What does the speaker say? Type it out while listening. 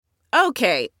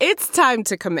Okay, it's time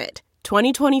to commit.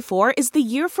 2024 is the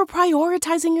year for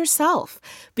prioritizing yourself.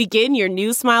 Begin your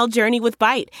new smile journey with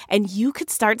Byte, and you could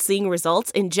start seeing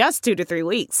results in just 2 to 3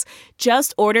 weeks.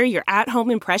 Just order your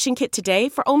at-home impression kit today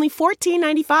for only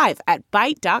 $14.95 at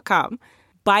Byte.com.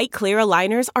 Byte Clear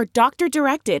aligners are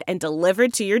doctor-directed and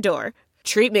delivered to your door.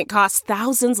 Treatment costs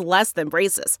thousands less than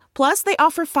braces. Plus, they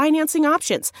offer financing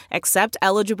options, accept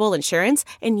eligible insurance,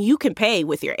 and you can pay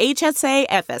with your HSA,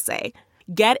 FSA.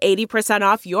 Get 80%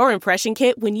 off your impression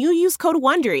kit when you use code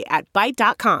WONDERY at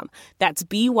Byte.com. That's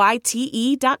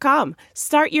BYTE.com.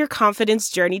 Start your confidence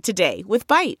journey today with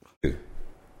Byte.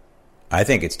 I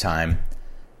think it's time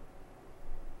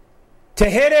to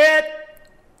hit it.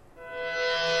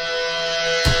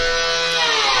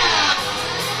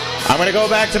 I'm going to go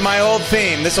back to my old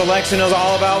theme. This election is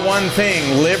all about one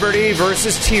thing: liberty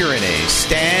versus tyranny.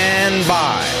 Stand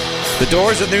by. The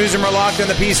doors of the newsroom are locked and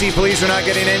the PC police are not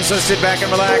getting in, so sit back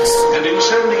and relax. And in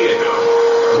San Diego,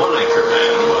 one anchor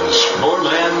man was more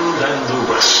man than the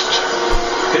rest.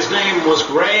 His name was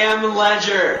Graham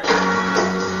Ledger.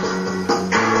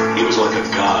 He was like a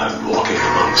god walking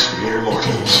amongst mere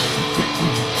mortals.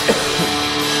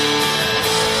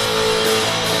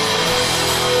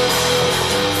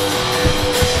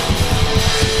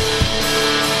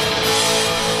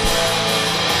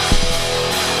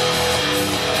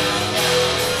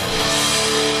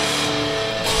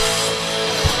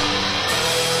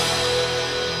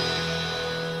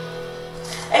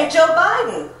 Joe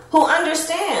Biden, who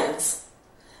understands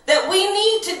that we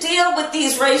need to deal with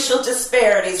these racial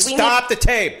disparities. Stop the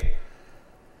tape.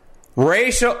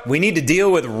 We need to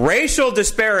deal with racial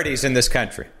disparities in this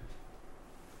country.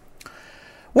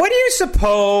 What do you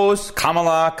suppose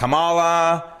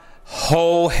Kamala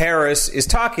Harris is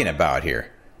talking about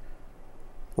here?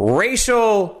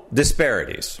 Racial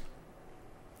disparities.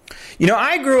 You know,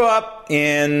 I grew up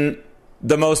in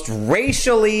the most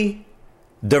racially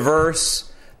diverse,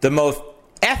 the most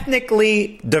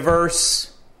ethnically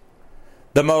diverse,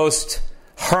 the most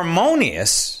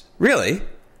harmonious, really,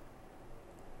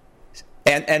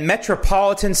 and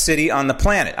metropolitan city on the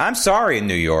planet. I'm sorry,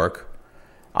 New York.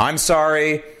 I'm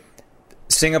sorry,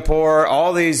 Singapore,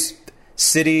 all these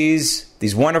cities,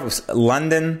 these wonderful,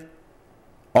 London,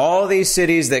 all these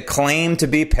cities that claim to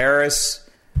be Paris,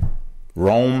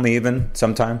 Rome even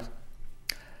sometimes.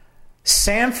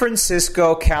 San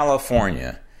Francisco,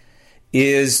 California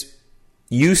used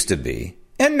to be,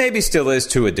 and maybe still is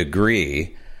to a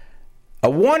degree, a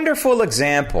wonderful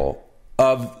example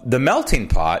of the melting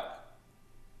pot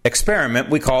experiment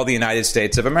we call the United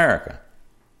States of America.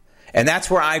 And that's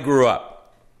where I grew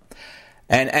up.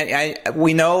 And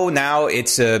we know now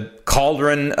it's a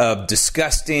cauldron of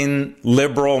disgusting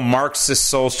liberal Marxist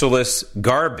socialist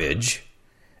garbage,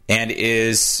 and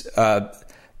is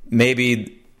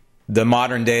maybe the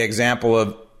modern day example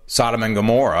of Sodom and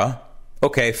Gomorrah.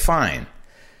 Okay, fine.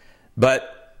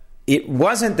 But it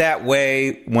wasn't that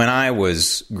way when I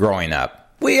was growing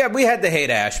up. We had the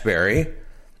Haight-Ashbury,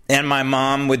 and my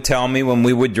mom would tell me when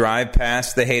we would drive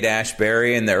past the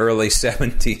Haight-Ashbury in the early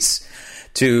 70s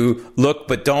to look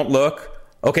but don't look.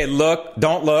 Okay, look,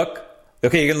 don't look.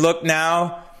 Okay, you can look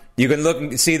now. You can look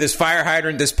and see this fire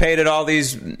hydrant that's painted all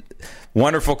these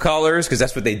wonderful colors, because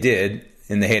that's what they did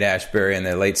in the Haight-Ashbury in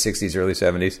the late 60s, early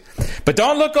 70s. But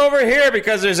don't look over here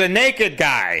because there's a naked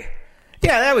guy.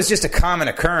 Yeah, that was just a common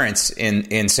occurrence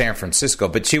in San Francisco.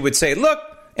 But she would say, look,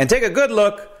 and take a good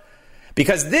look,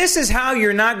 because this is how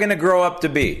you're not going to grow up to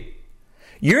be.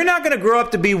 You're not going to grow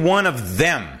up to be one of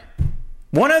them.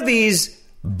 One of these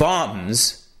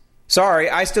bums, sorry,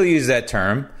 I still use that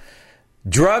term,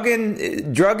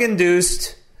 drug-induced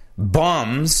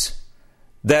bums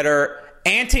that are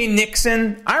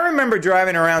anti-Nixon. I remember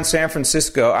driving around San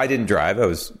Francisco. I didn't drive.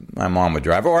 My mom would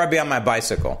drive, or I'd be on my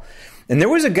bicycle. And there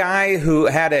was a guy who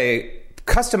had a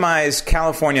customized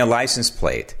California license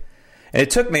plate. And it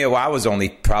took me a while. I was only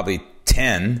probably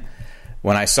 10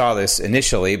 when I saw this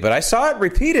initially, but I saw it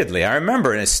repeatedly. I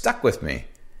remember, and it stuck with me.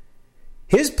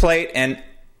 His plate, and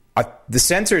the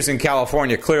censors in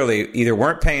California clearly either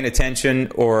weren't paying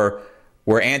attention or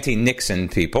were anti-Nixon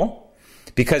people,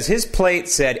 because his plate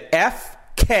said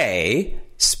FK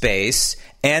space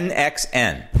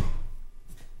NXN.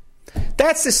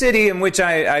 That's the city in which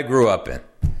I grew up in.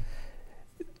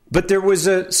 But there was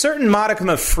a certain modicum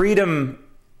of freedom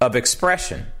of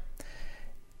expression.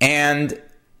 And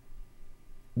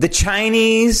the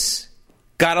Chinese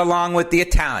got along with the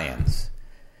Italians.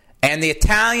 And the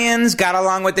Italians got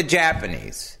along with the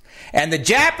Japanese. And the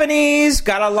Japanese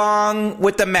got along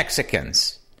with the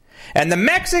Mexicans. And the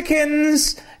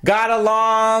Mexicans got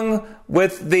along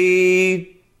with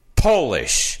the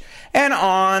Polish. and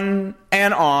on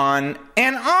and on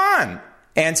and on.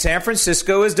 And San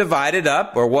Francisco is divided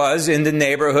up, or was, into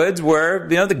neighborhoods where,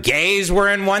 the gays were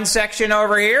in one section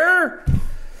over here,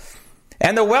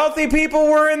 and the wealthy people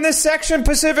were in this section,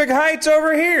 Pacific Heights,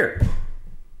 over here.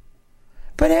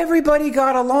 But everybody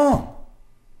got along.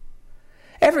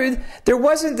 There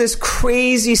wasn't this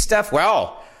crazy stuff,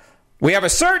 well, we have a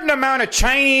certain amount of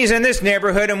Chinese in this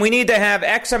neighborhood, and we need to have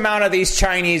X amount of these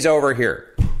Chinese over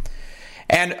here.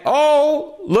 And,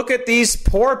 oh, look at these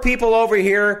poor people over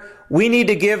here. We need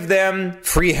to give them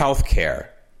free health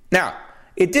care. Now,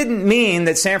 it didn't mean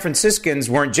that San Franciscans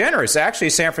weren't generous. Actually,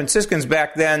 San Franciscans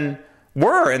back then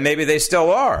were, and maybe they still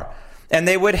are. And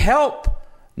they would help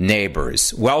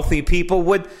neighbors. Wealthy people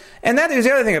would. And that is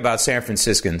the other thing about San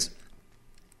Franciscans.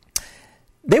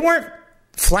 They weren't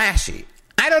flashy.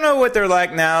 I don't know what they're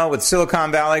like now with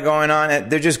Silicon Valley going on.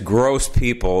 They're just gross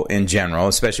people in general,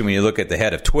 especially when you look at the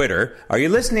head of Twitter. Are you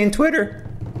listening, Twitter?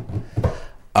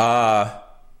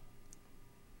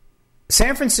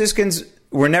 San Franciscans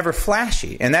were never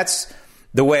flashy, and that's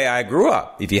the way I grew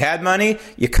up. If you had money,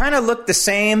 you kind of looked the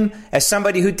same as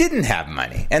somebody who didn't have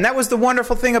money. And that was the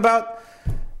wonderful thing about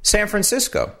San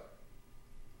Francisco.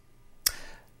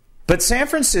 But San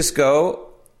Francisco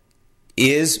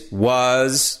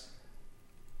was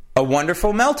a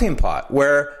wonderful melting pot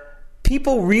where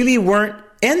people really weren't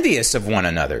envious of one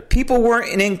another. People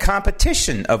weren't in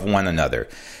competition of one another.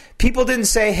 People didn't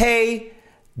say, hey,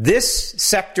 this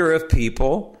sector of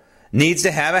people needs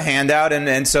to have a handout,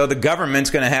 and so the government's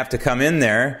going to have to come in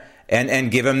there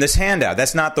and give them this handout.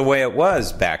 That's not the way it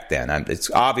was back then. It's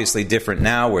obviously different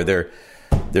now where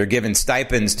they're giving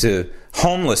stipends to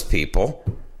homeless people,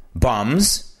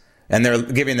 bums, and they're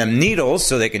giving them needles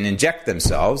so they can inject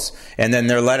themselves, and then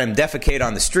they're letting them defecate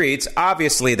on the streets.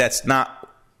 Obviously, that's not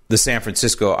the San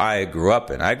Francisco I grew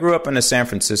up in. I grew up in a San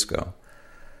Francisco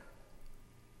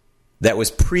that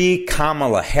was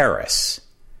pre-Kamala Harris,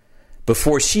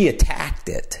 before she attacked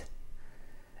it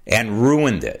and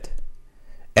ruined it,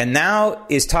 and now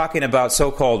is talking about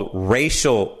so-called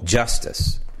racial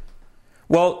justice.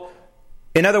 Well,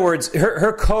 in other words,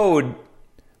 her code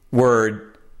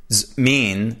words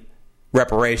mean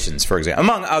reparations, for example,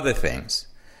 among other things.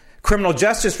 Criminal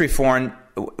justice reform,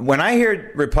 when I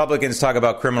hear Republicans talk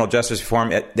about criminal justice reform,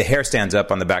 the hair stands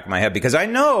up on the back of my head, because I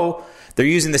know they're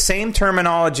using the same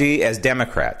terminology as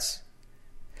Democrats.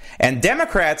 And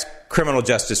Democrats' criminal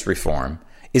justice reform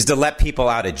is to let people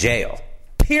out of jail,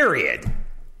 period.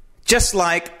 Just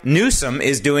like Newsom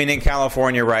is doing in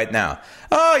California right now.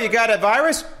 Oh, you got a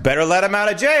virus? Better let them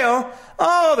out of jail.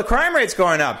 Oh, the crime rate's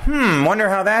going up. Wonder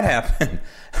how that happened.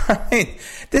 I mean,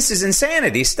 this is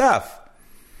insanity stuff.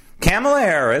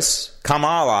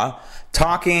 Kamala,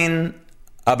 talking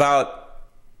about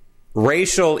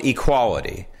racial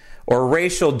equality or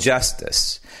racial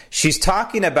justice. She's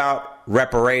talking about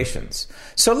reparations.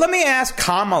 So let me ask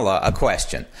Kamala a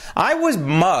question. I was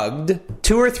mugged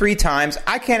 2 or 3 times,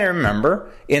 I can't remember,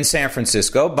 in San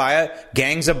Francisco by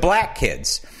gangs of black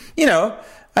kids. I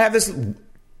have this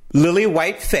lily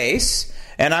white face,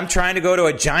 and I'm trying to go to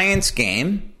a Giants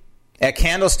game at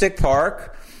Candlestick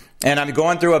Park, and I'm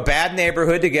going through a bad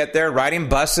neighborhood to get there, riding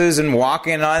buses and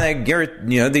walking on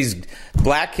it. These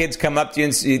black kids come up to you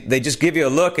and they just give you a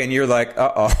look, and you're like,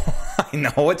 uh-oh, I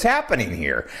know what's happening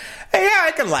here. Yeah,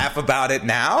 I can laugh about it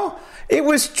now. It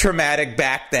was traumatic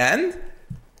back then,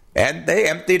 and they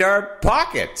emptied our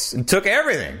pockets and took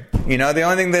everything. The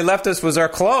only thing they left us was our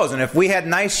clothes. And if we had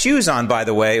nice shoes on, by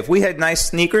the way, if we had nice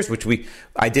sneakers, which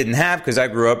I didn't have because I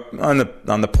grew up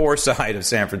on the poor side of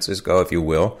San Francisco, if you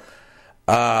will,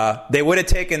 they would have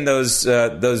taken those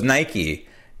Nike.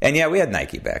 And yeah, we had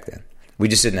Nike back then. We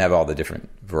just didn't have all the different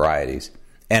varieties.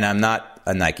 And I'm not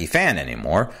a Nike fan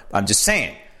anymore. I'm just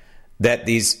saying that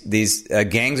these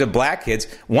gangs of black kids,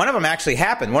 one of them actually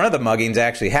happened. One of the muggings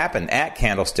actually happened at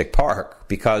Candlestick Park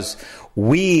because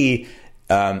my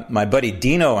buddy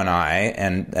Dino and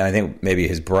I think maybe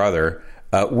his brother,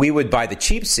 we would buy the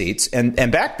cheap seats.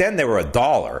 And back then they were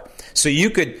 $1. So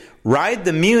you could ride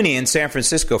the Muni in San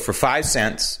Francisco for 5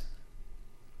 cents.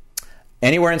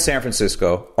 Anywhere in San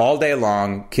Francisco, all day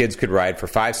long, kids could ride for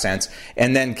 5 cents.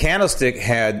 And then Candlestick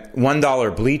had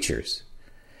 $1 bleachers.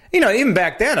 Even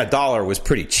back then, $1 was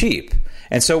pretty cheap.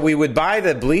 And so we would buy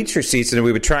the bleacher seats, and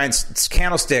we would try and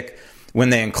Candlestick, when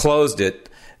they enclosed it,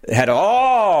 had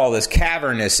all this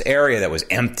cavernous area that was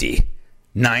empty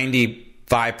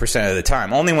 95% of the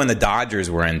time. Only when the Dodgers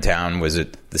were in town was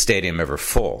the stadium ever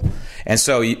full. And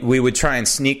so we would try and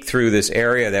sneak through this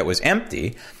area that was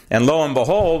empty. And lo and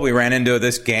behold, we ran into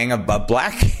this gang of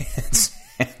black kids.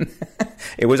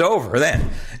 It was over then.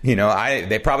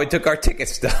 They probably took our ticket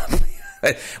stub.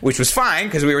 which was fine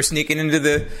because we were sneaking into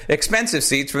the expensive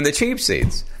seats from the cheap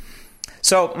seats.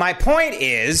 So my point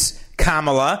is,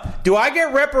 Kamala, do I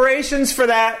get reparations for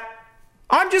that?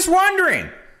 I'm just wondering.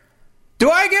 Do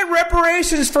I get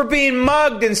reparations for being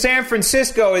mugged in San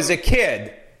Francisco as a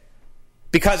kid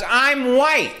because I'm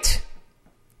white?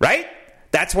 Right?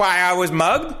 That's why I was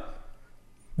mugged?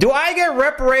 Do I get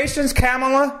reparations,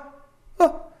 Kamala?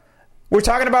 Oh, we're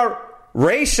talking about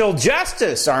racial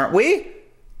justice, aren't we?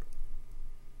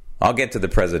 I'll get to the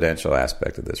presidential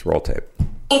aspect of this. Roll tape.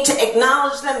 Need to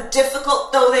acknowledge them,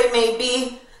 difficult though they may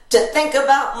be, to think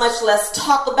about, much less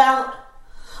talk about.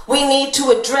 We need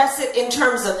to address it in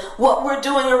terms of what we're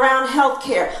doing around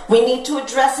healthcare. We need to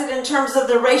address it in terms of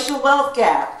the racial wealth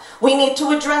gap. We need to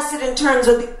address it in terms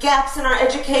of the gaps in our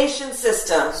education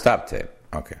system. Stop tape.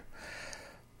 Okay.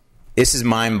 This is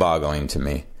mind-boggling to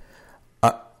me.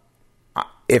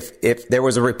 If there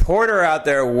was a reporter out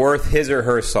there worth his or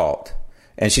her salt,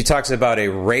 and she talks about a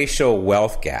racial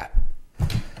wealth gap,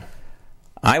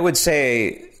 I would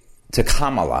say to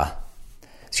Kamala,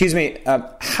 excuse me,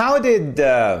 how did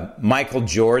Michael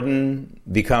Jordan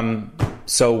become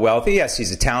so wealthy? Yes,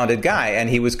 he's a talented guy, and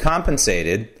he was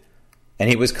compensated,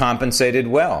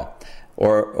 well.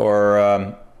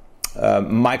 Or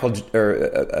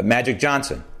Magic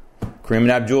Johnson, Kareem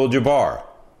Abdul-Jabbar,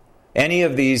 any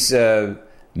of these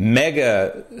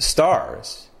mega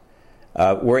stars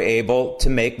were able to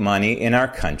make money in our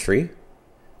country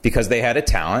because they had a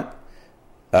talent,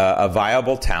 a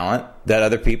viable talent that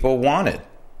other people wanted.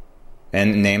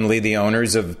 And namely the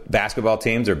owners of basketball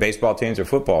teams or baseball teams or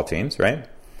football teams, right?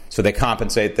 So they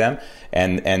compensate them.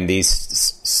 And these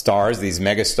stars, these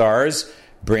mega stars,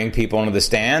 bring people into the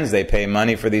stands. They pay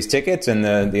money for these tickets, and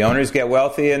the owners get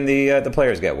wealthy and the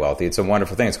players get wealthy. It's a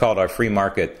wonderful thing. It's called our free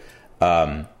market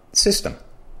system.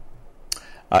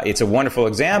 It's a wonderful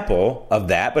example of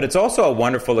that, but it's also a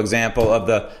wonderful example of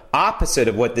the opposite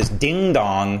of what this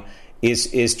ding-dong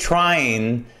is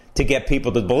trying to get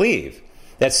people to believe.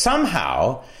 That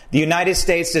somehow the United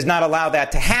States does not allow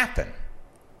that to happen.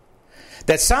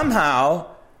 That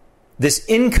somehow this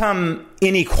income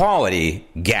inequality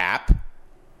gap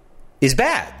is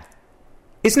bad.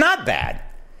 It's not bad,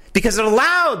 because it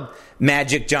allowed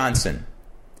Magic Johnson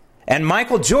and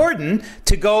Michael Jordan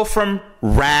to go from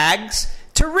rags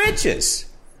to riches.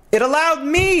 It allowed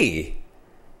me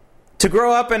to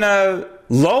grow up in a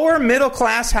lower middle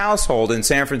class household in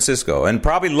San Francisco, and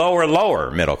probably lower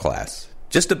middle class,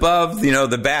 just above,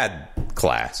 the bad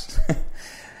class,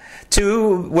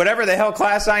 to whatever the hell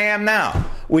class I am now,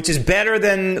 which is better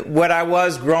than what I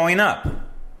was growing up.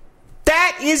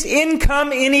 That is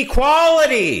income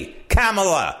inequality,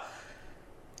 Kamala.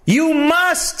 You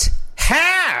must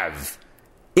have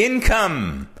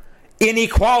income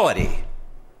inequality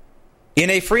in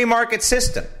a free market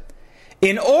system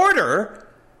in order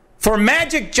for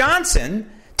Magic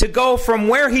Johnson to go from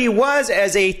where he was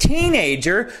as a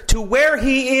teenager to where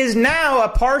he is now, a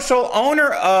partial owner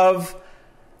of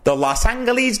the Los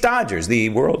Angeles Dodgers, the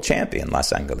world champion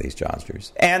Los Angeles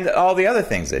Dodgers, and all the other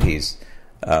things that he's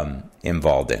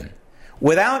involved in.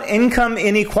 Without income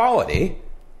inequality,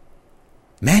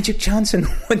 Magic Johnson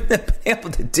wouldn't have been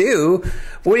able to do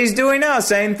what he's doing now.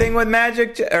 Same thing with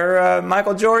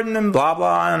Michael Jordan, and blah,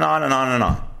 blah, and on and on and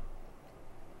on.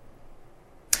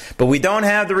 But we don't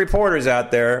have the reporters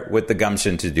out there with the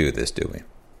gumption to do this, do we?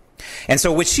 And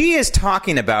so what she is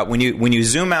talking about, when you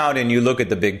zoom out and you look at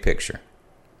the big picture,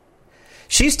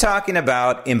 she's talking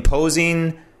about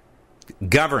imposing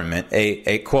government,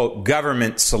 a quote,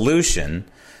 government solution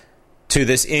to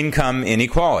this income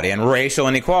inequality and racial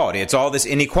inequality. It's all this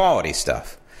inequality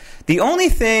stuff. The only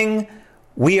thing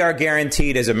we are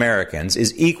guaranteed as Americans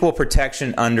is equal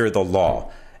protection under the law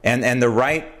and the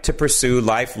right to pursue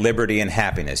life, liberty, and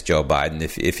happiness, Joe Biden,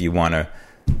 if you want to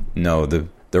know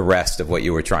the rest of what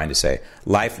you were trying to say.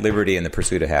 Life, liberty, and the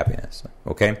pursuit of happiness.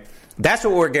 Okay? That's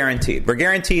what we're guaranteed. We're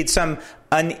guaranteed some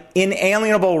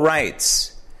inalienable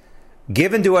rights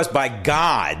given to us by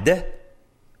God,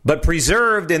 but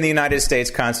preserved in the United States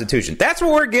Constitution. That's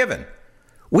what we're given.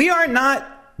 We are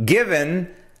not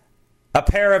given a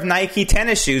pair of Nike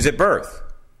tennis shoes at birth.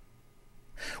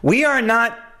 We are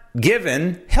not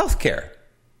given health care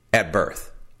at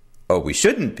birth. Oh, we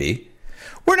shouldn't be.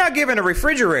 We're not given a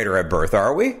refrigerator at birth,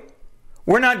 are we?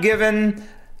 We're not given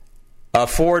a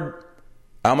Ford,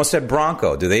 I almost said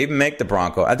Bronco. Do they even make the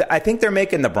Bronco? I think they're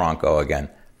making the Bronco again.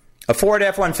 A Ford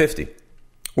F-150.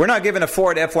 We're not given a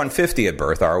Ford F-150 at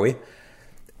birth, are we?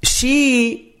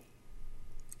 She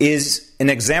is an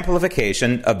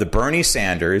exemplification of the Bernie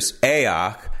Sanders,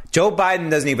 AOC. Joe Biden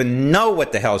doesn't even know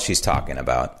what the hell she's talking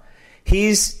about.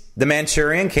 He's the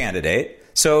Manchurian candidate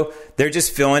So they're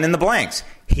just filling in the blanks.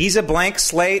 He's a blank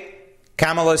slate.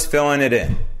 Kamala's filling it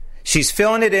in. She's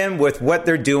filling it in with what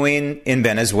they're doing in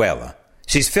Venezuela.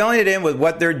 She's filling it in with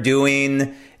what they're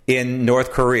doing in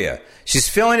North Korea. She's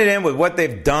filling it in with what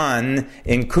they've done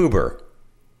in Cuba.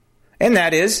 And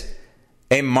that is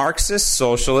a Marxist,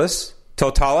 socialist,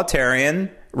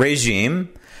 totalitarian regime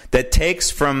that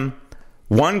takes from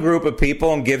one group of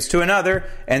people and gives to another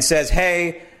and says,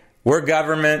 hey, we're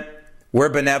government, we're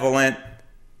benevolent,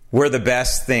 we're the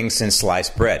best thing since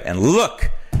sliced bread. And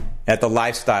look at the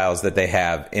lifestyles that they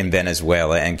have in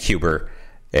Venezuela and Cuba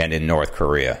and in North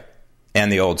Korea and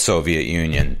the old Soviet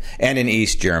Union and in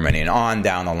East Germany and on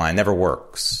down the line. Never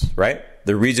works, right?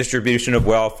 The redistribution of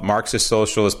wealth, Marxist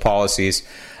socialist policies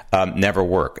never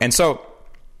work. And so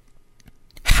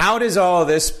how does all of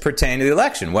this pertain to the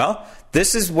election? Well,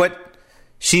 this is what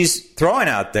she's throwing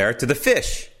out there to the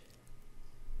fish.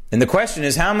 And the question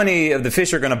is, how many of the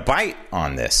fish are going to bite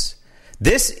on this?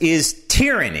 This is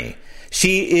tyranny.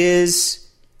 She is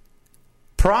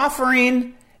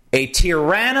proffering a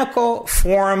tyrannical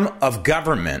form of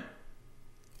government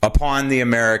upon the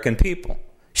American people.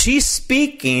 She's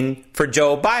speaking for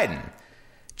Joe Biden.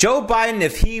 Joe Biden,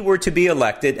 if he were to be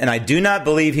elected, and I do not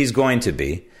believe he's going to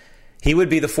be, he would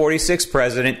be the 46th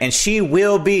president, and she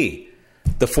will be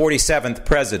the 47th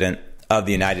president of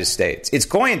the United States. It's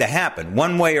going to happen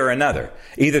one way or another,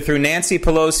 either through Nancy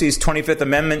Pelosi's 25th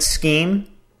Amendment scheme,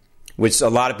 which a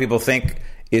lot of people think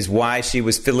is why she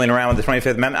was fiddling around with the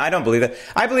 25th Amendment. I don't believe that.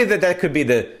 I believe that that could be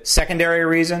the secondary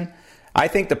reason. I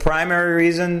think the primary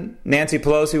reason Nancy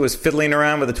Pelosi was fiddling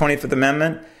around with the 25th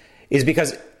Amendment is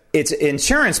because it's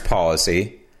insurance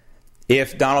policy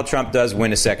if Donald Trump does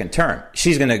win a second term.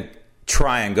 She's going to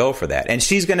try and go for that. And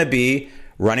she's going to be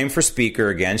running for speaker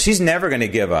again. She's never going to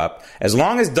give up. As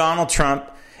long as Donald Trump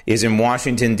is in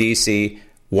Washington, D.C.,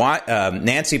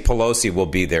 Nancy Pelosi will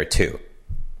be there too.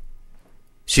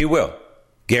 She will.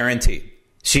 Guaranteed.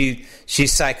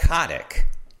 She's psychotic.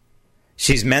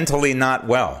 She's mentally not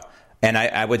well. And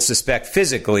I would suspect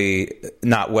physically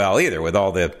not well either, with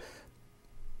all the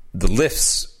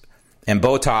lifts and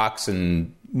Botox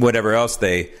and whatever else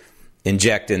they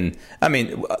inject in. I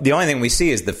mean, the only thing we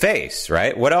see is the face,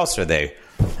 right? What else are they?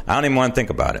 I don't even want to think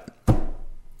about it.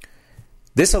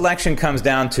 This election comes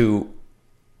down to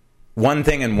one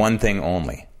thing and one thing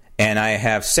only. And I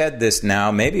have said this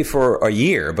now maybe for a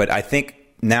year, but I think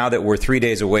now that we're 3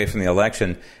 days away from the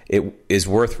election, it is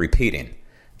worth repeating.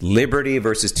 Liberty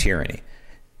versus tyranny.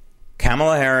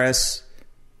 Kamala Harris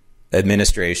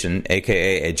administration,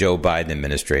 a.k.a. a Joe Biden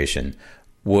administration,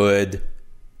 would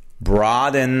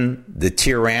broaden the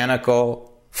tyrannical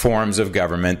forms of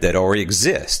government that already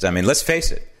exist. I mean, let's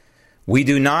face it. We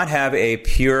do not have a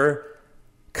pure,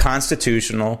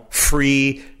 constitutional,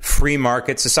 free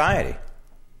market society.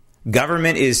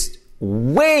 Government is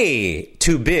way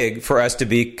too big for us to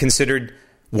be considered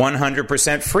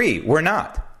 100% free. We're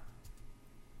not.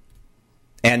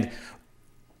 And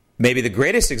maybe the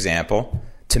greatest example,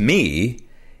 to me,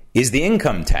 is the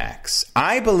income tax.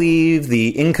 I believe the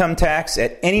income tax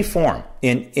at any form,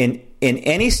 in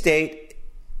any state,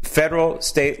 federal,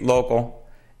 state, local,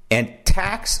 and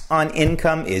tax on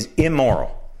income is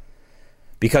immoral.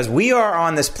 Because we are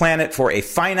on this planet for a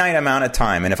finite amount of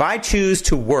time. And if I choose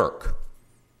to work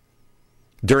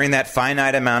during that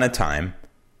finite amount of time,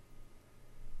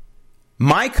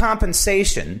 my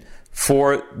compensation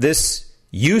for this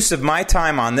use of my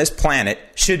time on this planet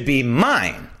should be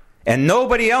mine and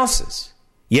nobody else's.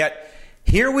 Yet,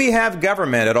 here we have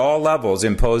government at all levels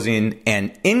imposing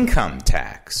an income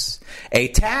tax, a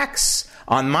tax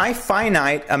on my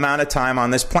finite amount of time on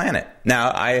this planet.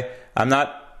 Now, I'm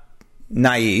not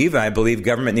naive. I believe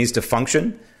government needs to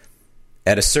function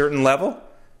at a certain level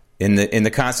in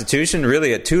the Constitution,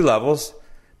 really at two levels,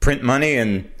 print money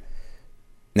and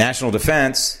national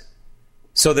defense.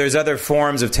 So there's other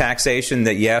forms of taxation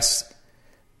that, yes,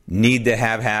 need to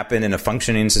have happen in a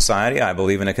functioning society. I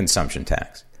believe in a consumption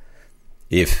tax.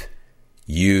 If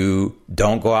you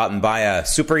don't go out and buy a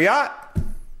super yacht,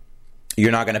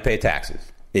 you're not going to pay taxes.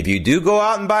 If you do go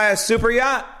out and buy a super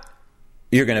yacht,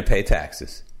 you're going to pay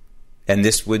taxes. And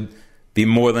this would be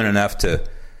more than enough to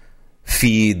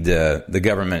feed the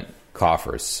government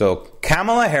coffers. So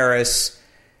Kamala Harris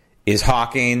is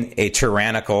hawking a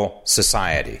tyrannical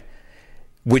society,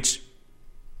 which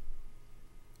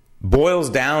boils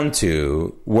down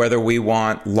to whether we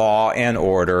want law and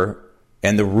order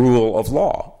and the rule of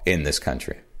law in this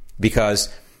country.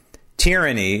 Because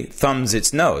tyranny thumbs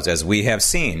its nose, as we have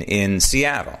seen in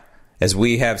Seattle, as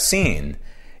we have seen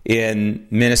in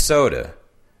Minnesota,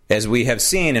 as we have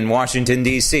seen in Washington,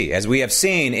 D.C., as we have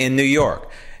seen in New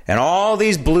York, and all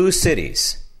these blue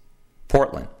cities,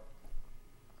 Portland.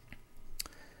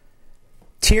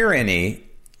 Tyranny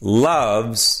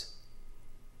loves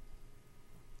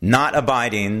not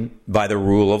abiding by the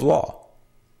rule of law.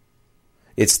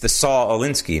 It's the Saul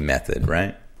Alinsky method,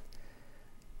 right?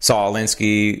 Saul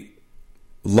Alinsky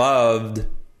loved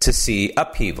to see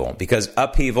upheaval because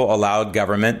upheaval allowed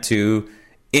government to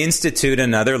institute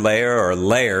another layer or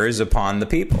layers upon the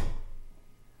people.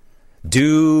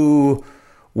 Do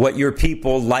what your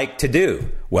people like to do.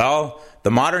 Well,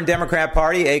 the modern Democrat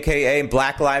Party, a.k.a.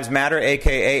 Black Lives Matter,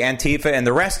 a.k.a. Antifa, and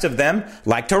the rest of them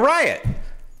like to riot,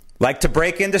 like to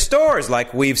break into stores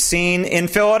like we've seen in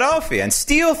Philadelphia and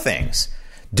steal things.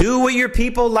 Do what your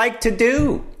people like to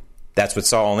do. That's what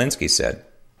Saul Alinsky said.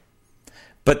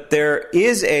 But there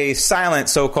is a silent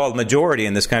so-called majority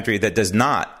in this country that does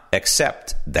not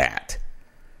accept that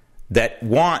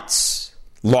wants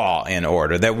law and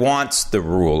order, that wants the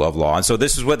rule of law. And so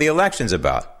this is what the election's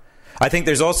about. I think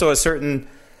there's also a certain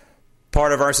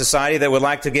part of our society that would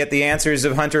like to get the answers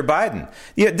of Hunter Biden.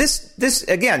 Yeah, this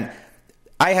again,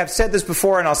 I have said this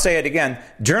before and I'll say it again.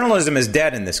 Journalism is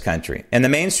dead in this country. And the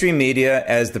mainstream media,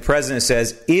 as the president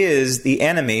says, is the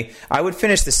enemy. I would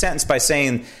finish the sentence by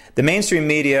saying the mainstream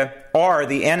media are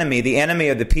the enemy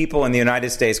of the people and the United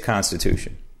States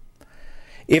Constitution.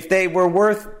 If they were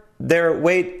worth their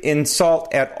weight in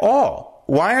salt at all,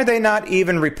 why are they not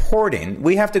even reporting?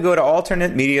 We have to go to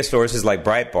alternate media sources like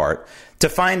Breitbart to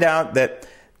find out that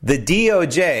the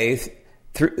DOJ,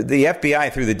 the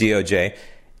FBI through the DOJ,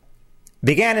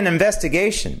 began an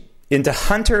investigation into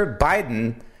Hunter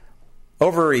Biden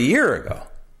over a year ago.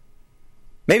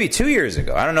 Maybe 2 years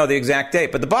ago. I don't know the exact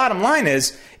date. But the bottom line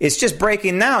is, it's just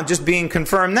breaking now, just being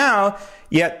confirmed now,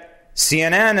 yet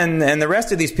CNN and the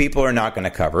rest of these people are not going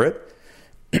to cover it.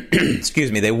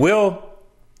 Excuse me. They will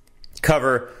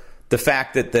cover the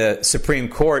fact that the Supreme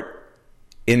Court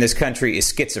in this country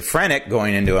is schizophrenic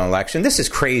going into an election. This is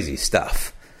crazy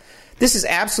stuff. This is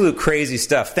absolute crazy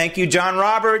stuff. Thank you, John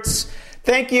Roberts.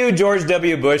 Thank you, George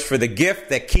W. Bush, for the gift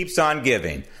that keeps on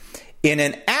giving. In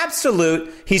an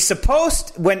absolute, he's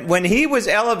supposed, when he was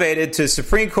elevated to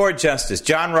Supreme Court Justice,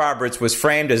 John Roberts was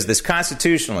framed as this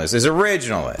constitutionalist, as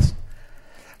originalist.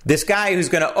 This guy who's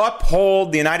going to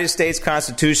uphold the United States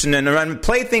Constitution and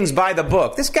play things by the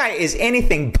book. This guy is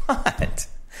anything but.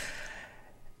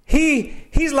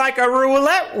 He's like a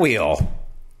roulette wheel.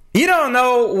 You don't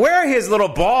know where his little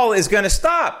ball is going to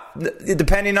stop,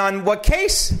 depending on what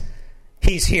case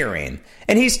he's hearing.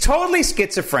 And he's totally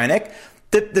schizophrenic.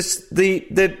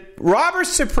 The Roberts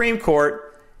Supreme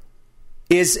Court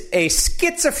is a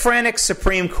schizophrenic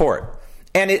Supreme Court.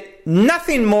 And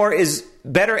nothing more is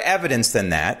better evidence than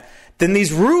that, than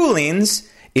these rulings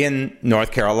in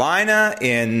North Carolina,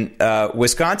 in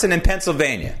Wisconsin, and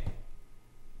Pennsylvania.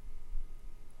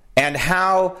 And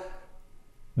how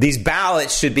these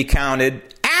ballots should be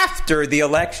counted after the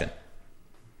election.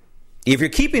 If you're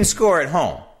keeping score at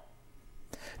home,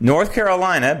 North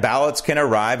Carolina, ballots can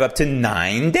arrive up to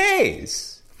 9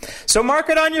 days. So mark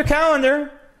it on your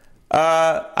calendar.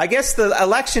 I guess the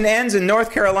election ends in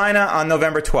North Carolina on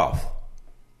November 12th.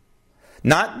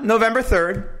 Not November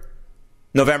 3rd,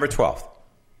 November 12th.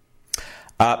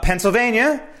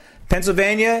 Pennsylvania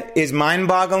is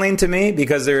mind-boggling to me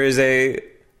because there is a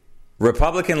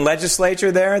Republican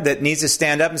legislature there that needs to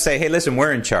stand up and say, hey, listen,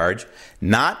 we're in charge.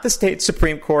 Not the state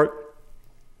Supreme Court.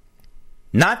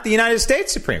 Not the United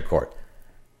States Supreme Court.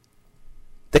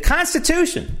 The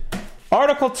Constitution,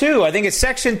 Article 2, I think it's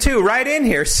Section 2, right in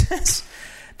here, says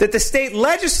that the state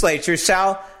legislature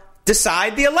shall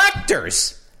decide the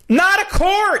electors. Not a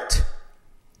court.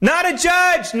 Not a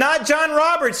judge. Not John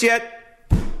Roberts yet.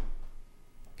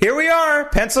 Here we are,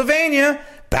 Pennsylvania.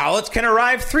 Ballots can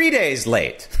arrive 3 days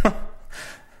late.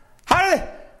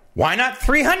 Why not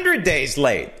 300 days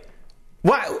late?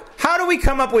 How do we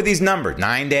come up with these numbers?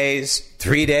 9 days,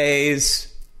 3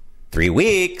 days, 3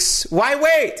 weeks. Why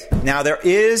wait? Now, there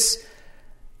is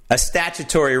a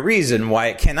statutory reason why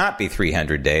it cannot be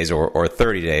 300 days or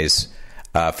 30 days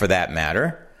for that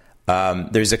matter.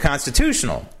 There's a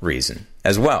constitutional reason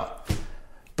as well.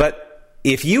 But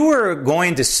if you were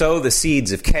going to sow the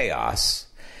seeds of chaos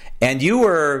and you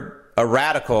were a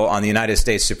radical on the United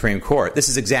States Supreme Court, this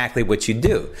is exactly what you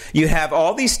do. You have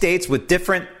all these states with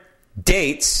different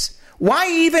dates. Why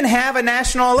even have a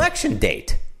national election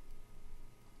date?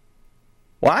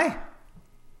 Why?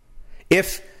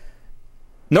 If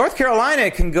North Carolina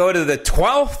can go to the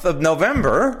 12th of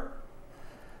November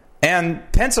and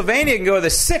Pennsylvania can go to the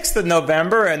 6th of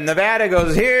November and Nevada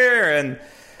goes here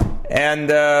and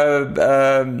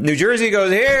New Jersey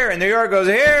goes here and New York goes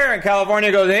here and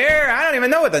California goes here. I don't even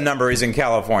know what the number is in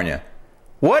California.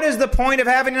 What is the point of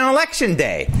having an election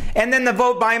day? And then the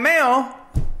vote by mail,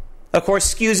 of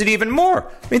course, skews it even more.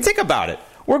 I mean, think about it.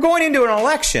 We're going into an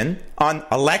election on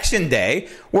election day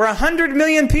where 100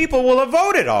 million people will have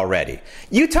voted already.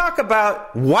 You talk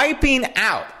about wiping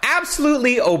out,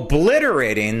 absolutely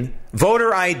obliterating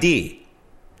voter ID.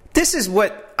 This is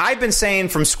what I've been saying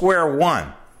from square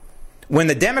one. When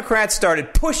the Democrats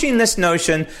started pushing this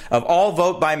notion of all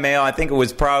vote by mail, I think it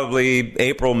was probably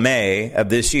April, May of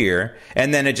this year,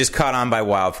 and then it just caught on by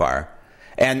wildfire.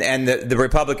 And the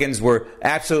Republicans were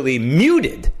absolutely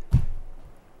muted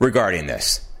regarding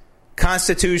this,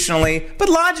 constitutionally, but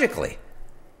logically.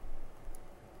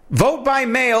 Vote by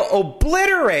mail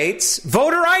obliterates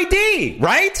voter ID,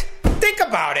 right? Think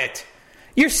about it.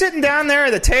 You're sitting down there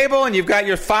at the table and you've got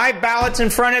your 5 ballots in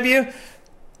front of you.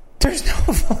 There's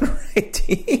no voter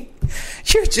ID.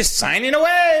 You're just signing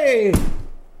away.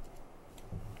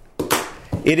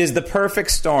 It is the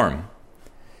perfect storm.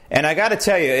 And I got to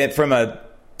tell you, from a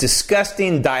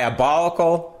disgusting,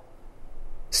 diabolical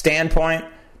standpoint,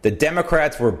 the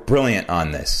Democrats were brilliant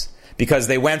on this because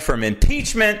they went from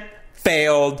impeachment,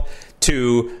 failed,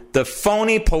 to the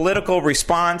phony political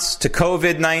response to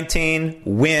COVID-19,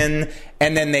 win,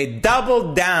 and then they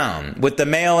doubled down with the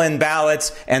mail-in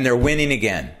ballots and they're winning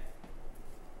again.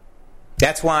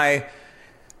 That's why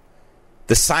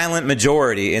the silent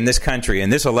majority in this country, in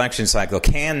this election cycle,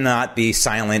 cannot be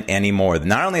silent anymore.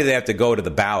 Not only do they have to go to the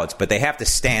ballots, but they have to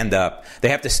stand up. They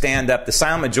have to stand up. The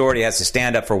silent majority has to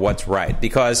stand up for what's right.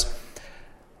 Because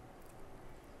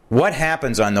what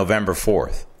happens on November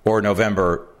 4th or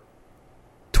November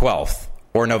 12th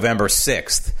or November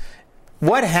 6th?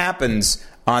 What happens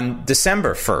on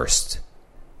December 1st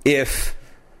if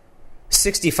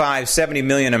 65, 70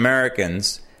 million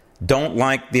Americans don't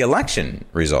like the election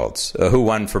results, who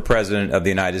won for president of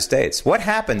the United States? What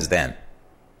happens then?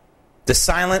 The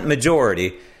silent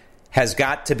majority has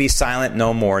got to be silent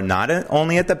no more, not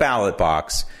only at the ballot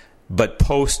box, but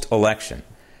post-election.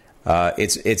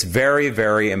 It's very,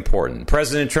 very important.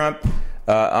 President Trump,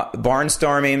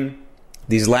 barnstorming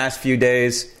these last few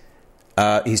days.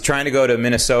 He's trying to go to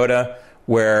Minnesota,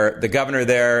 where the governor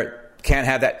there can't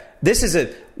have that. This is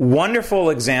a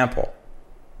wonderful example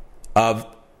of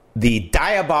the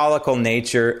diabolical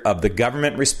nature of the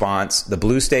government response, the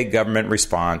blue state government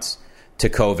response to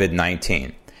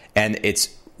COVID-19. And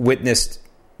it's witnessed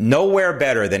nowhere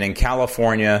better than in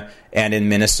California and in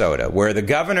Minnesota, where the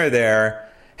governor there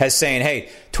has saying, hey,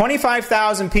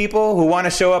 25,000 people who want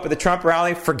to show up at the Trump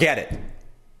rally, forget it.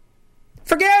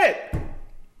 Forget it.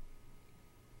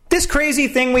 This crazy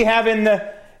thing we have in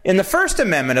the First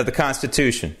Amendment of the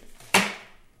Constitution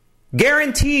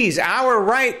guarantees our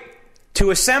right to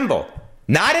assemble.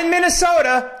 Not in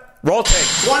Minnesota. Roll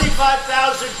tape.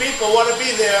 25,000 people want to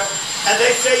be there, and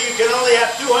they say you can only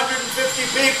have 250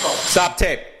 people. Stop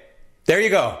tape. There you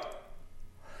go.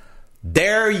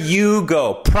 There you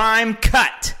go. Prime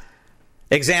cut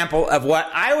example of what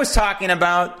I was talking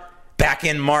about back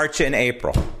in March and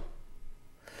April.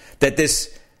 That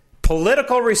this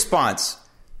political response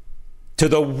to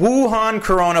the Wuhan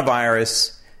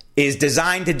coronavirus is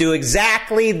designed to do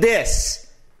exactly this.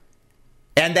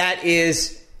 And that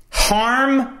is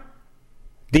harm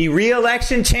the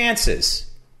re-election chances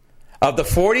of the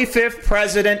 45th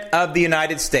president of the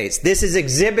United States. This is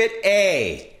Exhibit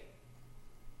A.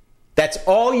 That's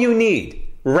all you need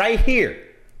right here.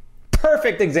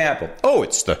 Perfect example. Oh,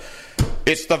 it's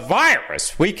the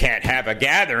virus. We can't have a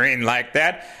gathering like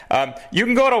that. You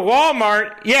can go to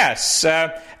Walmart, yes.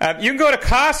 You can go to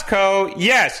Costco,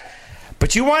 yes.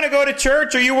 But you want to go to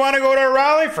church or you want to go to a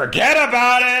rally? Forget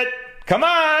about it. Come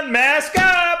on, mask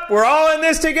up. We're all in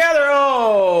this together.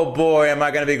 Oh, boy, am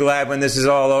I going to be glad when this is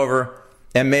all over.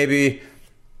 And maybe,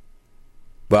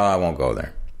 well, I won't go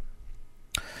there.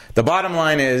 The bottom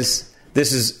line is,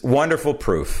 this is wonderful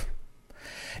proof.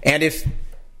 And if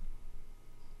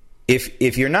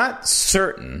you're not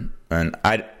certain, and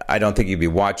I don't think you'd be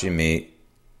watching me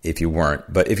if you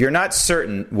weren't, but if you're not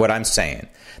certain what I'm saying,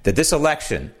 that this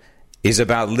election is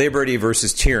about liberty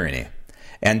versus tyranny,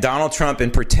 and Donald Trump, in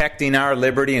protecting our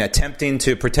liberty and attempting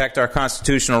to protect our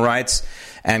constitutional rights,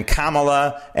 and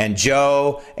Kamala and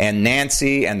Joe and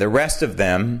Nancy and the rest of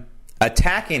them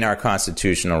attacking our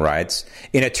constitutional rights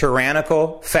in a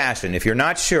tyrannical fashion. If you're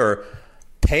not sure,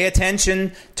 pay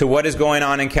attention to what is going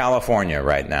on in California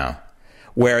right now,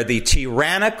 where the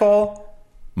tyrannical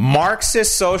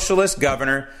Marxist socialist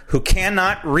governor who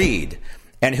cannot read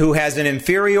and who has an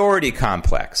inferiority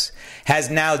complex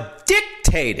has now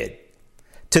dictated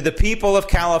to the people of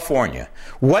California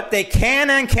what they can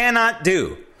and cannot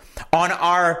do on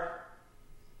our,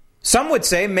 some would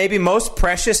say, maybe most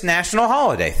precious national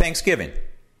holiday, Thanksgiving.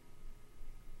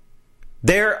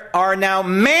 There are now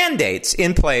mandates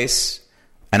in place,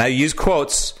 and I use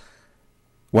quotes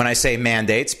when I say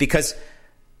mandates, because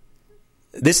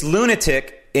this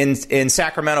lunatic in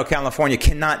Sacramento, California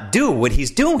cannot do what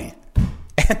he's doing.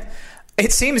 And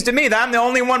it seems to me that I'm the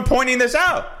only one pointing this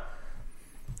out.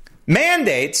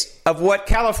 Mandates of what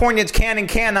Californians can and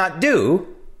cannot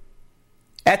do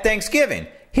at Thanksgiving.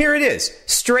 Here it is,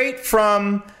 straight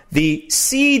from the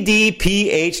cdph.ca.gov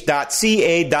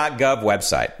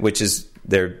website, which is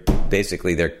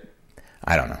basically their,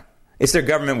 I don't know. It's their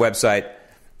government website,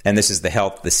 and this is the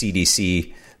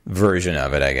CDC version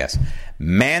of it, I guess.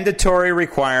 Mandatory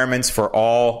requirements for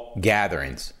all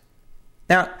gatherings.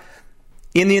 Now,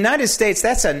 in the United States,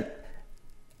 that's an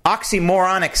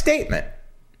oxymoronic statement.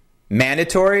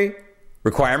 Mandatory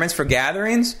requirements for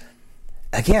gatherings?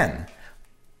 Again,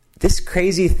 this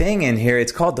crazy thing in here,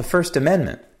 it's called the First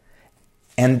Amendment.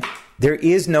 And there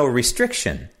is no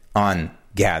restriction on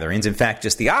gatherings. In fact,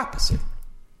 just the opposite.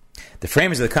 The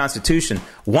framers of the Constitution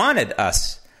wanted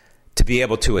us to be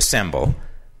able to assemble.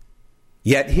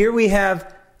 Yet here we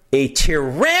have a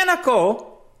tyrannical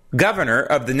governor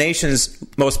of the nation's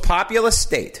most populous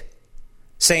state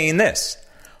saying this: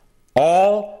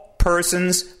 all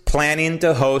persons planning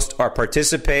to host or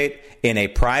participate in a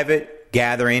private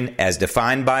gathering as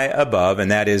defined by above,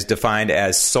 and that is defined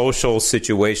as social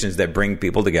situations that bring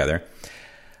people together,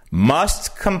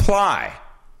 must comply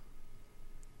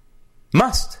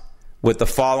with the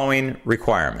following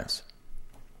requirements.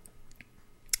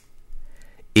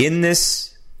 In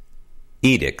this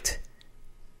edict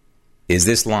is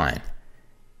this line.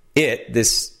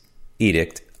 This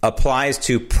edict applies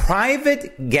to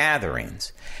private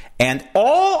gatherings and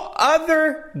all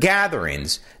other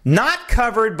gatherings not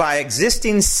covered by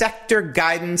existing sector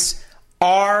guidance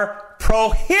are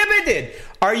prohibited.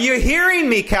 Are you hearing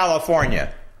me,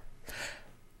 California?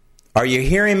 Are you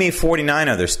hearing me, 49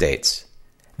 other states?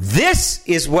 This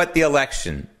is what the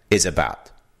election is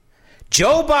about.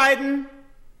 Joe Biden,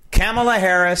 Kamala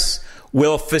Harris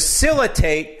will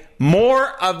facilitate more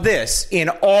of this in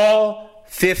all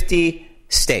 50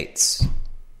 states.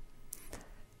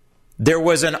 There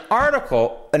was an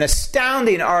article, an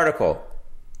astounding article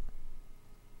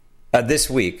this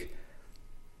week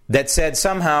that said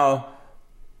somehow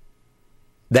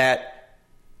that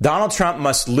Donald Trump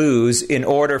must lose in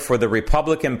order for the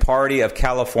Republican Party of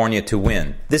California to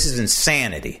win. This is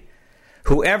insanity.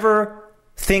 Whoever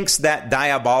thinks that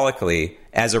diabolically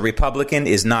as a Republican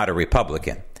is not a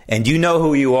Republican. And you know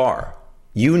who you are.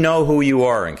 You know who you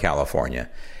are in California.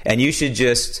 And you should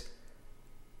just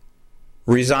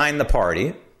resign the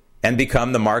party and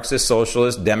become the Marxist,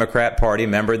 Socialist, Democrat Party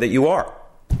member that you are.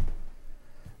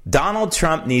 Donald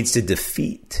Trump needs to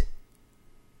defeat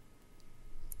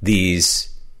these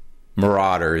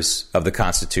marauders of the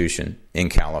Constitution in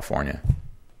California.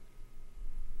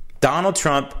 Donald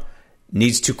Trump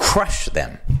needs to crush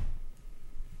them.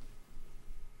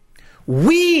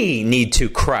 We need to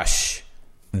crush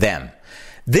them.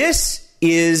 This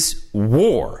is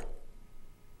war.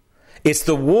 It's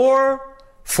the war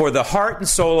for the heart and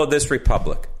soul of this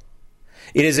republic.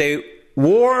 It is a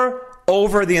war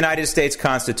over the United States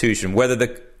Constitution, whether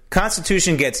the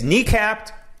Constitution gets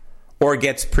kneecapped or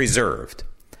gets preserved.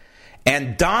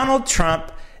 And Donald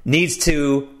Trump needs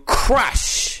to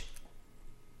crush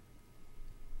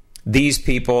these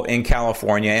people in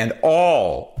California and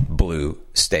all blue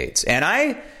states. And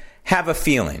I have a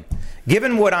feeling,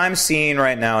 given what I'm seeing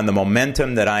right now and the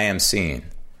momentum that I am seeing,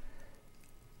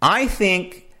 I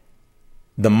think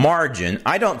the margin,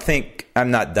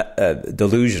 I'm not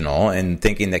delusional in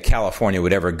thinking that California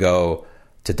would ever go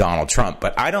to Donald Trump,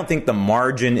 but I don't think the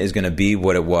margin is going to be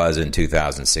what it was in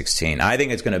 2016. I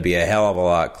think it's going to be a hell of a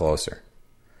lot closer.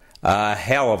 A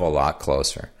hell of a lot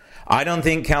closer. I don't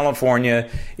think California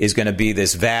is going to be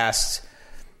this vast,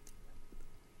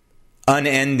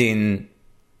 unending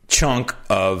chunk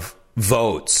of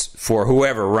votes for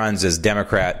whoever runs as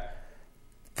Democrat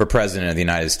for president of the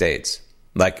United States,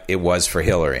 like it was for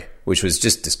Hillary, which was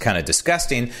just kind of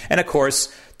disgusting, and of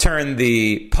course turned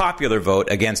the popular vote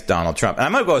against Donald Trump. And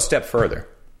I'm going to go a step further.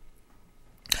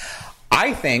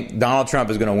 I think Donald Trump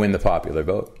is going to win the popular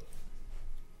vote.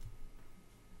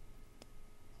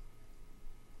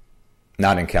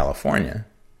 Not in California,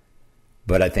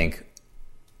 but I think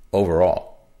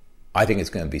overall. I think it's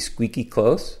going to be squeaky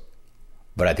close,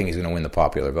 but I think he's going to win the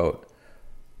popular vote.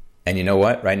 And you know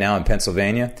what? Right now in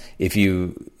Pennsylvania, if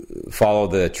you follow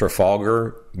the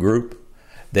Trafalgar group,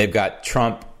 they've got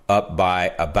Trump up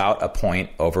by about a point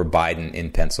over Biden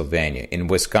in Pennsylvania. In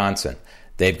Wisconsin,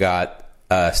 they've got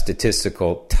a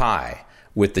statistical tie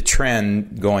with the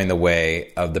trend going the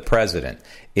way of the president.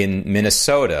 In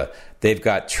Minnesota, they've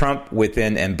got Trump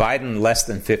within, and Biden less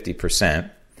than 50%.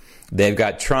 They've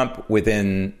got Trump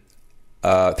within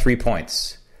 3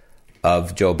 points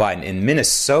of Joe Biden. In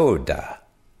Minnesota,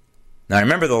 now I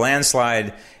remember the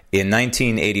landslide in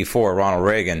 1984, Ronald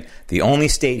Reagan, the only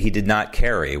state he did not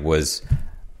carry was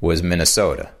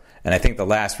Minnesota. And I think the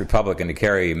last Republican to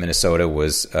carry Minnesota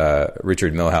was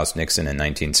Richard Milhouse Nixon in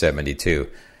 1972.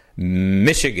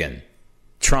 Michigan,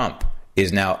 Trump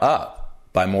is now up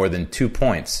by more than 2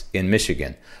 points in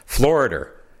Michigan. Florida,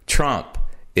 Trump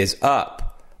is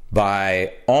up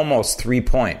by almost 3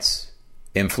 points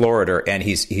in Florida, and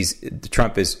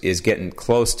Trump is getting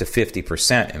close to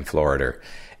 50% in Florida.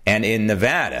 And in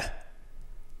Nevada,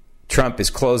 Trump is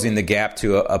closing the gap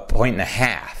to a point and a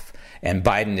half, and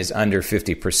Biden is under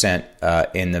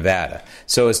 50% in Nevada.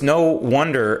 So it's no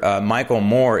wonder Michael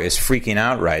Moore is freaking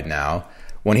out right now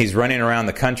when he's running around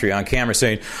the country on camera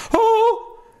saying,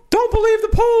 "Oh, don't believe the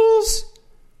polls!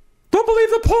 Don't believe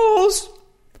the polls!"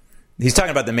 He's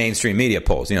talking about the mainstream media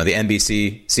polls, the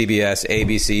NBC, CBS,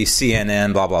 ABC,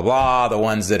 CNN, blah, blah, blah, the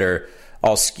ones that are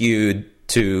all skewed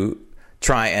to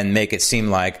try and make it seem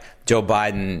like Joe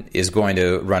Biden is going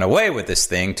to run away with this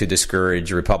thing to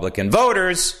discourage Republican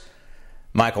voters.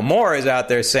 Michael Moore is out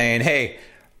there saying, hey,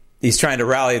 he's trying to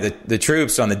rally the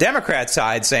troops on the Democrat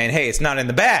side, saying, hey, it's not in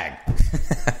the bag.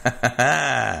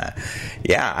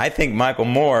 Yeah, I think Michael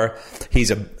Moore,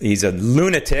 he's a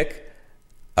lunatic.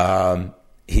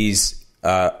 He's,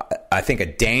 I think, a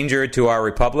danger to our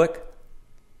republic.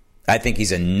 I think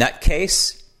he's a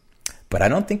nutcase, but I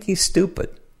don't think he's stupid.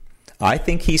 I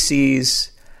think he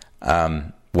sees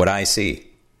what I see.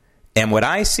 And what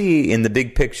I see in the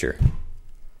big picture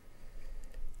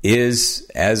is,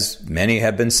 as many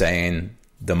have been saying,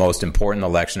 the most important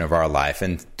election of our life.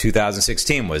 And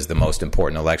 2016 was the most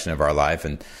important election of our life.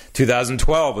 And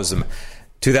 2012 was,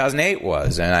 2008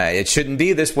 was. And it shouldn't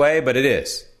be this way, but it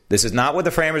is. This is not what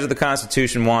the framers of the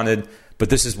Constitution wanted, but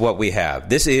this is what we have.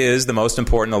 This is the most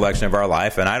important election of our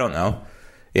life, and I don't know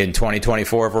in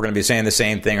 2024 if we're going to be saying the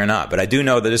same thing or not. But I do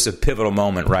know that this is a pivotal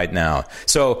moment right now.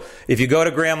 So if you go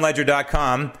to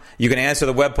GrahamLedger.com, you can answer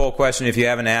the web poll question if you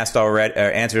haven't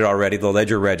answered it already, the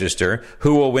Ledger Register.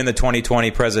 Who will win the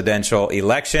 2020 presidential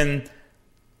election?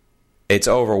 It's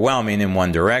overwhelming in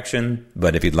one direction,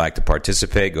 but if you'd like to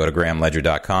participate, go to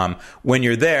GrahamLedger.com. When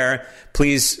you're there,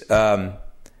 please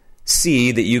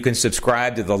see that you can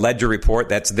subscribe to the Ledger Report,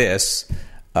 that's this,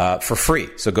 for free.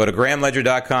 So go to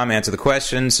GrahamLedger.com, answer the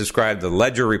question, subscribe to the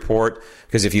Ledger Report,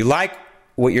 because if you like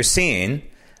what you're seeing,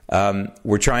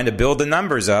 we're trying to build the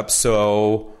numbers up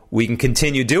so we can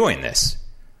continue doing this.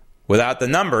 Without the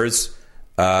numbers,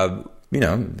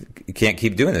 you can't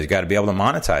keep doing this. You've got to be able to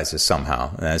monetize this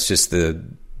somehow. And that's just the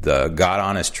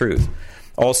God-honest truth.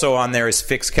 Also on there is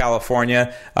Fix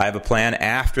California. I have a plan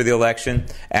after the election,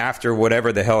 after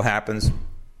whatever the hell happens.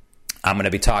 I'm going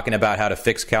to be talking about how to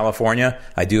fix California.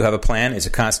 I do have a plan. It's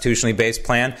a constitutionally based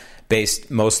plan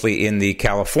based mostly in the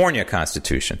California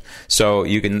Constitution. So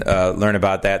you can learn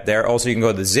about that there. Also, you can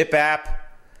go to the Zip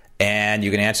app and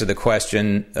you can answer the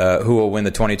question, who will win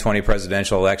the 2020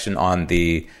 presidential election on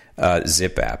the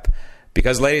Zip app.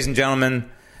 Because, ladies and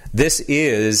gentlemen, this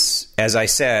is, as I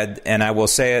said, and I will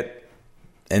say it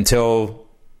until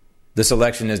this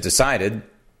election is decided,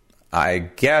 I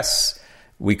guess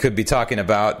we could be talking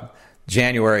about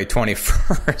January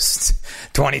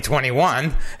 21st,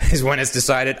 2021 is when it's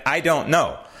decided. I don't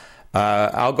know.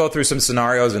 I'll go through some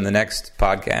scenarios in the next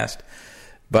podcast.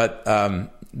 But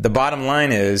the bottom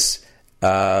line is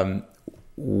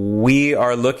we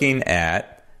are looking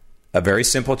at a very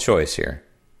simple choice here.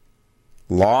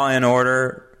 Law and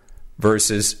order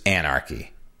versus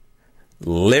anarchy.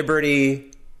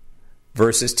 Liberty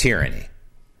versus tyranny.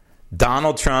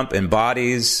 Donald Trump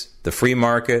embodies the free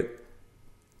market,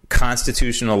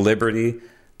 constitutional liberty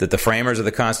that the framers of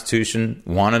the Constitution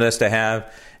wanted us to have.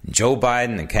 Joe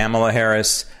Biden and Kamala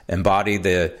Harris embody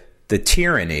the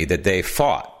tyranny that they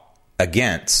fought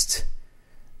against.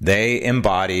 They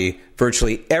embody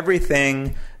virtually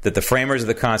everything that the framers of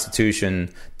the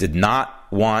Constitution did not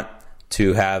want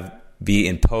to have be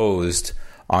imposed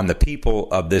on the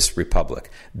people of this republic.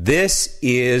 This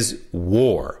is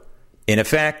war. In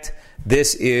effect,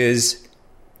 this is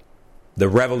the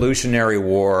Revolutionary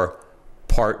War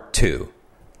Part 2.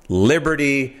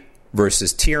 Liberty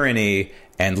versus tyranny,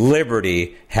 and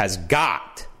liberty has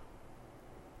got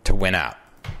to win out.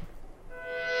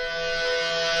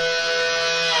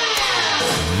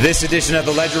 This edition of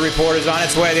the Ledger Report is on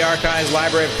its way to the Archives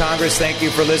Library of Congress. Thank you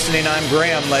for listening. I'm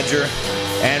Graham Ledger.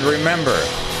 And remember,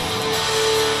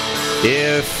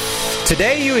 if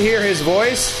Today you hear his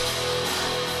voice.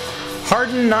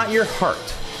 Harden not your heart.